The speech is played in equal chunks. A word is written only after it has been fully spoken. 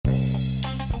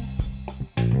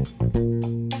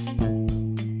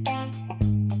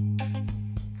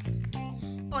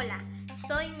Hola,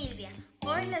 soy Milvia.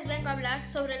 Hoy les vengo a hablar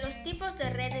sobre los tipos de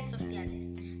redes sociales.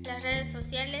 Las redes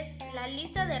sociales, la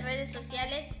lista de redes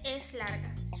sociales es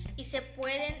larga y se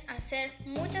pueden hacer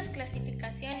muchas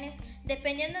clasificaciones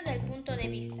dependiendo del punto de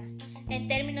vista. En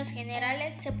términos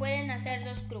generales se pueden hacer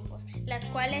dos grupos, las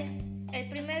cuales el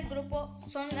primer grupo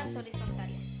son las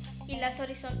horizontales y las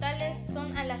horizontales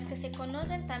son a las que se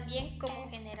conocen también como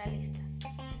generalistas.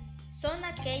 Son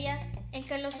aquellas en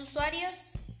que los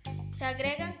usuarios se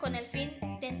agregan con el fin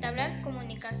de entablar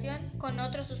comunicación con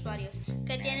otros usuarios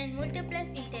que tienen múltiples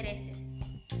intereses,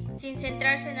 sin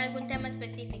centrarse en algún tema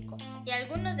específico. Y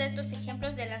algunos de estos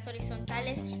ejemplos de las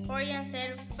horizontales podrían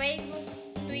ser Facebook,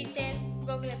 Twitter,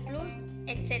 Google+,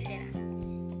 etc.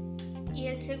 Y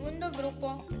el segundo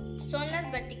grupo son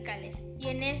las verticales, y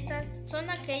en estas son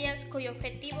aquellas cuyo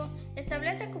objetivo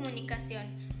establece comunicación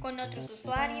con otros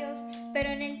usuarios, pero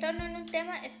en torno a un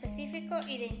tema específico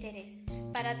y de interés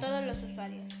para todos los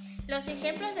usuarios. Los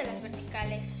ejemplos de las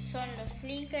verticales son los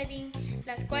LinkedIn,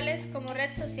 las cuales como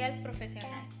red social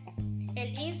profesional,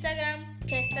 el Instagram,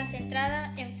 que está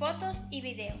centrada en fotos y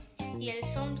videos, y el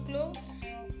SoundCloud,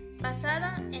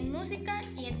 basada en música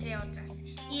y entre otras.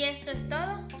 Y esto es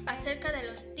todo acerca de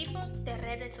los tipos de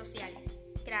redes sociales.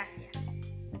 Gracias.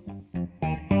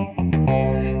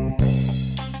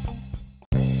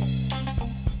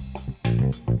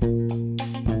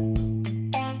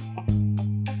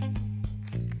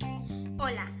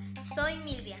 Hola, soy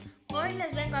Milvia. Hoy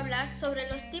les vengo a hablar sobre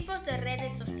los tipos de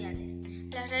redes sociales.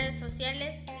 Las redes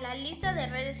sociales, la lista de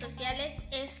redes sociales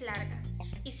es larga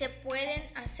y se pueden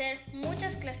hacer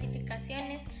muchas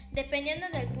clasificaciones dependiendo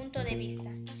del punto de vista.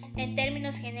 En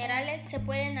términos generales se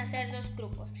pueden hacer dos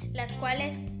grupos, las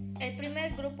cuales el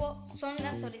primer grupo son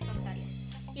las horizontales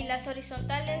y las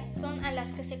horizontales son a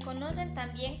las que se conocen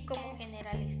también como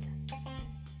generalistas.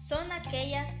 Son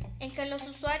aquellas en que los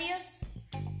usuarios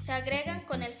se agregan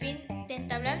con el fin de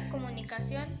entablar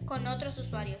comunicación con otros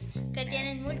usuarios que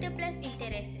tienen múltiples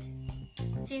intereses,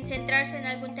 sin centrarse en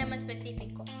algún tema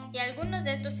específico. Y algunos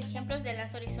de estos ejemplos de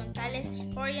las horizontales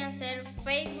podrían ser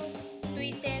Facebook,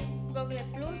 Twitter, Google+,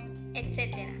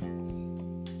 etc.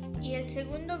 Y el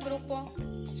segundo grupo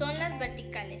son las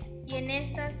verticales, y en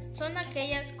estas son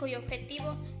aquellas cuyo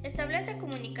objetivo establece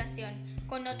comunicación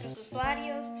con otros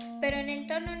usuarios, pero en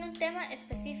torno a un tema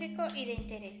específico y de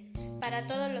interés para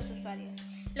todos los usuarios.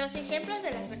 Los ejemplos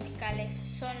de las verticales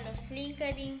son los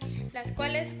LinkedIn, las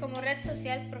cuales como red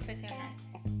social profesional,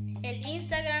 el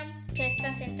Instagram, que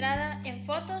está centrada en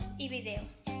fotos y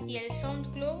videos, y el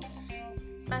SoundCloud,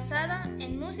 basada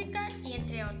en música y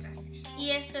entre otras. Y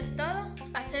esto es todo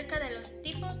acerca de los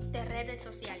tipos de redes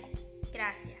sociales.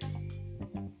 Gracias.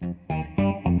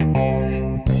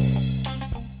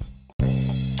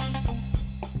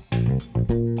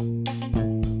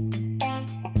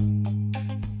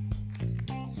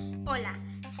 Hola,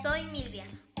 soy Milvia.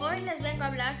 Hoy les vengo a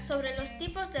hablar sobre los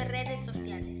tipos de redes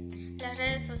sociales. Las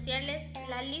redes sociales,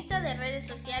 la lista de redes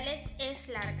sociales es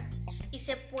larga y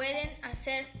se pueden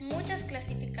hacer muchas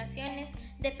clasificaciones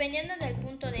dependiendo del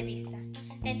punto de vista.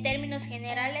 En términos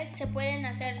generales se pueden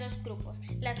hacer dos grupos,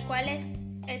 las cuales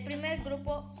el primer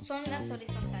grupo son las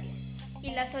horizontales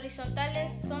y las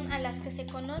horizontales son a las que se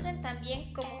conocen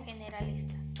también como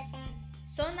generalistas.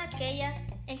 Son aquellas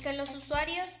en que los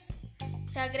usuarios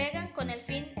se agregan con el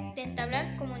fin de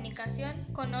entablar comunicación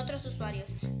con otros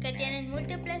usuarios que tienen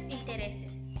múltiples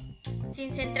intereses,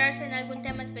 sin centrarse en algún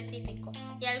tema específico.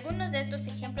 Y algunos de estos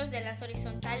ejemplos de las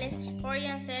horizontales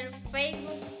podrían ser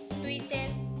Facebook, Twitter,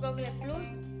 Google+,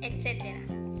 etc.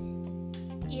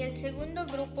 Y el segundo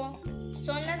grupo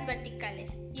son las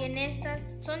verticales, y en estas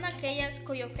son aquellas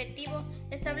cuyo objetivo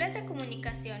establece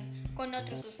comunicación con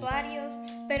otros usuarios,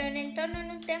 pero en torno a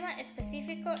un tema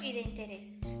específico y de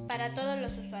interés para todos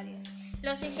los usuarios.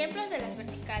 Los ejemplos de las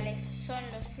verticales son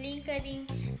los LinkedIn,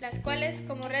 las cuales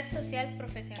como red social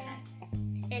profesional,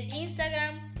 el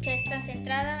Instagram, que está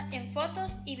centrada en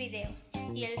fotos y videos,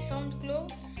 y el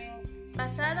SoundCloud,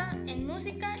 basada en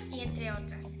música y entre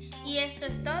otras. Y esto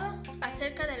es todo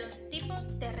acerca de los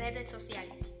tipos de redes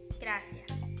sociales. Gracias.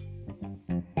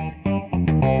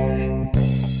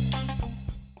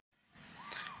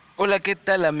 Hola, ¿qué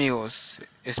tal amigos?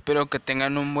 Espero que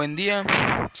tengan un buen día.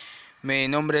 Mi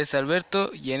nombre es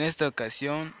Alberto y en esta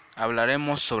ocasión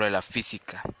hablaremos sobre la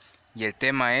física. Y el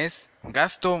tema es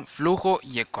gasto, flujo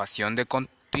y ecuación de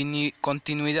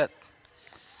continuidad.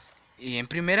 Y en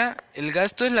primera, el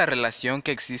gasto es la relación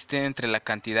que existe entre la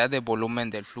cantidad de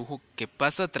volumen del flujo que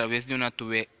pasa a través de una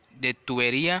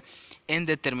tubería en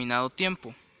determinado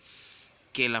tiempo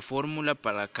que la fórmula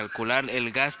para calcular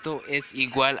el gasto es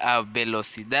igual a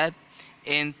velocidad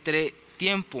entre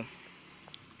tiempo.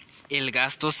 El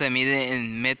gasto se mide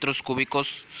en metros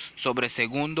cúbicos sobre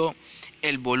segundo,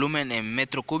 el volumen en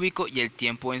metro cúbico y el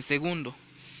tiempo en segundo.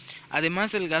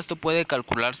 Además, el gasto puede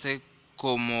calcularse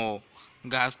como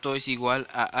gasto es igual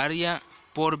a área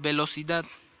por velocidad,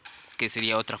 que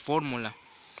sería otra fórmula.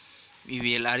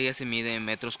 Y el área se mide en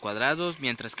metros cuadrados,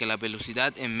 mientras que la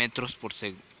velocidad en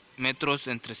metros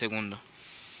entre segundo.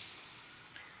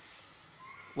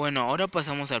 Bueno, ahora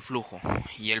pasamos al flujo,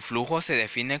 y el flujo se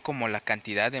define como la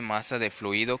cantidad de masa de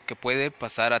fluido que puede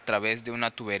pasar a través de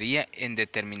una tubería en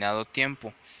determinado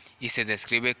tiempo, y se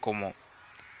describe como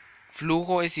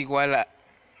flujo es igual a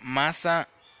masa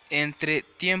entre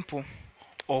tiempo,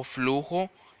 o flujo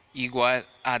igual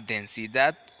a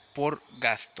densidad por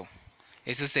gasto.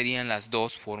 Esas serían las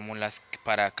dos fórmulas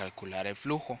para calcular el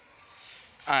flujo.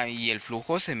 Y el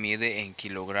flujo se mide en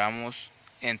kilogramos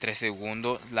entre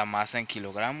segundos, la masa en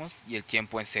kilogramos y el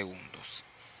tiempo en segundos.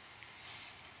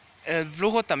 El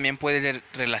flujo también puede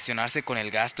relacionarse con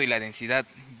el gasto y la densidad,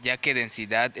 ya que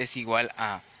densidad es igual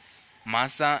a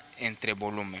masa entre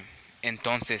volumen.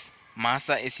 Entonces,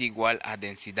 masa es igual a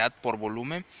densidad por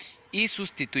volumen, y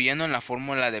sustituyendo en la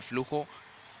fórmula de flujo,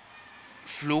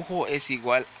 flujo es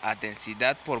igual a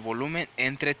densidad por volumen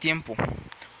entre tiempo.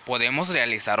 Podemos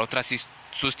realizar otra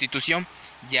sustitución,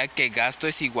 ya que gasto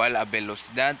es igual a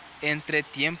velocidad entre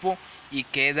tiempo y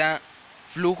queda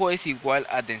flujo es igual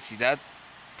a densidad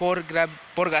por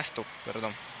gasto.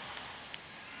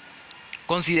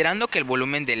 Considerando que el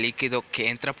volumen de líquido que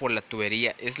entra por la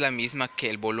tubería es la misma que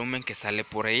el volumen que sale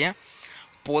por ella,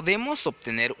 podemos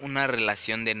obtener una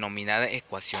relación denominada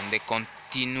ecuación de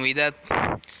continuidad,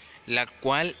 la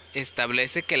cual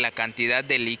establece que la cantidad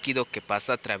de líquido que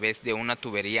pasa a través de una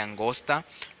tubería angosta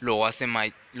lo hace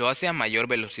a mayor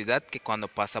velocidad que cuando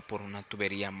pasa por una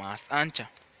tubería más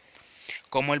ancha.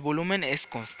 Como el volumen es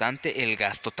constante, el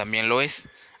gasto también lo es,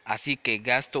 así que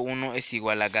gasto 1 es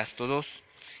igual a gasto 2.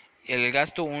 El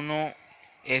gasto 1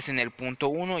 es en el punto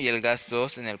 1 y el gasto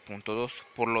 2 en el punto 2,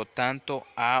 por lo tanto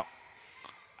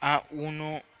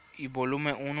A1 y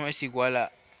volumen 1 es igual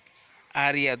a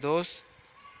área 2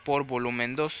 por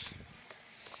volumen 2.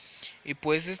 Y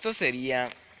pues esto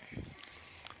sería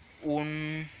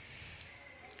una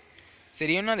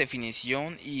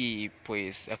definición, y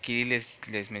pues aquí les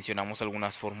mencionamos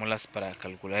algunas fórmulas para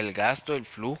calcular el gasto, el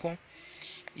flujo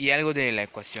y algo de la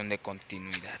ecuación de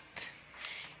continuidad.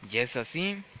 Y es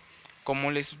así como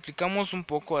les explicamos un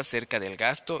poco acerca del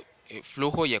gasto,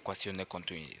 flujo y ecuación de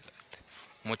continuidad.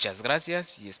 Muchas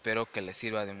gracias y espero que les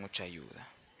sirva de mucha ayuda.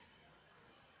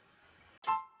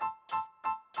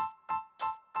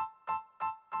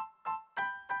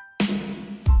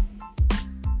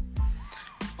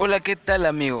 Hola, ¿qué tal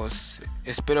amigos?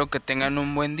 Espero que tengan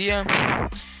un buen día.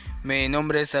 Mi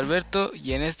nombre es Alberto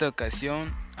y en esta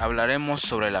ocasión hablaremos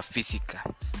sobre la física.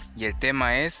 Y el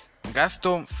tema es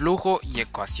gasto, flujo y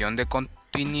ecuación de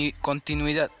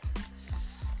continuidad.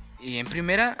 Y en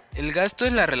primera, el gasto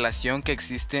es la relación que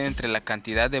existe entre la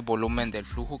cantidad de volumen del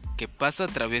flujo que pasa a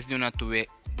través de una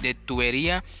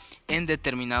tubería en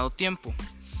determinado tiempo,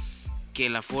 que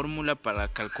la fórmula para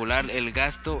calcular el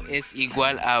gasto es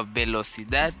igual a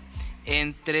velocidad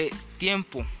entre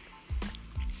tiempo.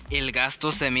 El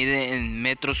gasto se mide en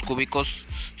metros cúbicos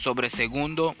sobre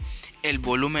segundo, el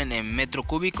volumen en metro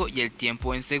cúbico y el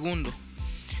tiempo en segundo.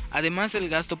 Además, el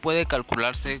gasto puede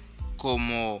calcularse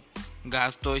como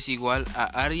gasto es igual a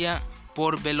área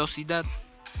por velocidad,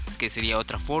 que sería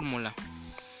otra fórmula.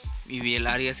 Y el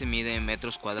área se mide en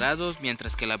metros cuadrados,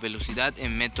 mientras que la velocidad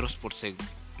en metros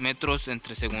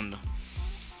entre segundo.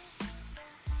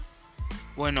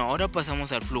 Bueno, ahora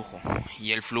pasamos al flujo,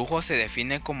 y el flujo se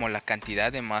define como la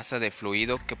cantidad de masa de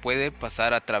fluido que puede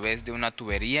pasar a través de una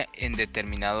tubería en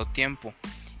determinado tiempo,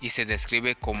 y se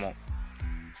describe como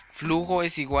flujo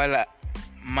es igual a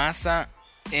masa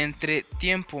entre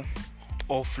tiempo,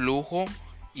 o flujo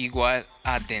igual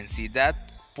a densidad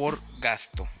por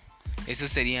gasto. Esas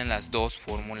serían las dos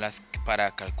fórmulas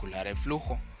para calcular el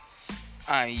flujo.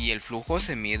 Y el flujo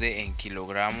se mide en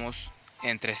kilogramos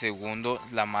entre segundos,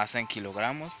 la masa en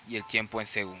kilogramos y el tiempo en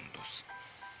segundos.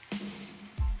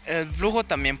 El flujo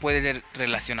también puede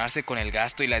relacionarse con el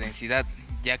gasto y la densidad,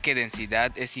 ya que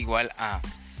densidad es igual a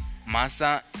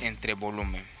masa entre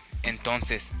volumen.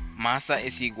 Entonces, masa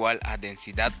es igual a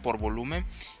densidad por volumen,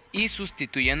 y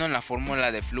sustituyendo en la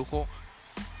fórmula de flujo,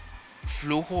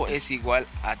 flujo es igual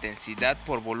a densidad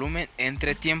por volumen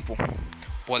entre tiempo.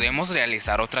 Podemos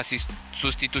realizar otra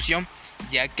sustitución,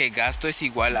 ya que gasto es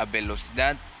igual a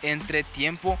velocidad entre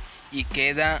tiempo y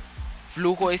queda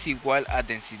flujo es igual a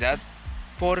densidad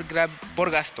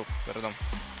por gasto, perdón.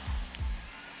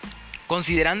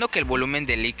 Considerando que el volumen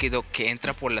de líquido que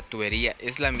entra por la tubería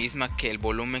es la misma que el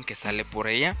volumen que sale por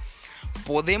ella,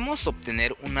 podemos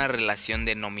obtener una relación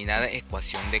denominada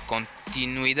ecuación de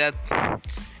continuidad,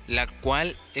 la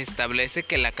cual establece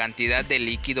que la cantidad de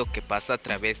líquido que pasa a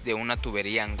través de una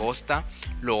tubería angosta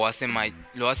lo hace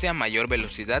a mayor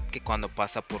velocidad que cuando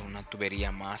pasa por una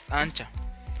tubería más ancha.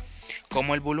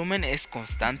 Como el volumen es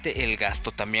constante, el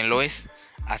gasto también lo es,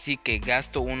 así que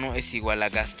gasto 1 es igual a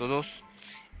gasto 2.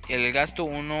 El gasto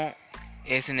 1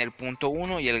 es en el punto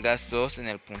 1 y el gasto 2 en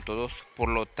el punto 2. Por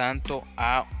lo tanto,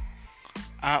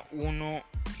 A1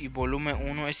 y volumen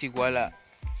 1 es igual a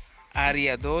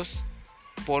área 2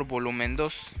 por volumen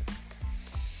 2.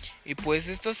 Y pues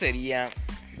esto sería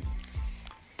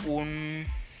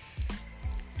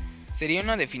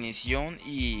una definición,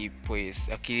 y pues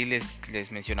aquí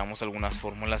les mencionamos algunas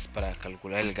fórmulas para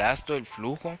calcular el gasto, el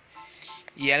flujo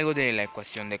y algo de la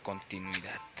ecuación de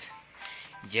continuidad.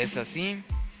 Y es así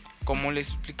como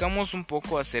les explicamos un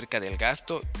poco acerca del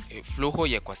gasto, flujo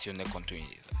y ecuación de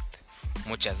continuidad.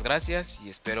 Muchas gracias y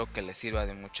espero que les sirva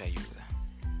de mucha ayuda.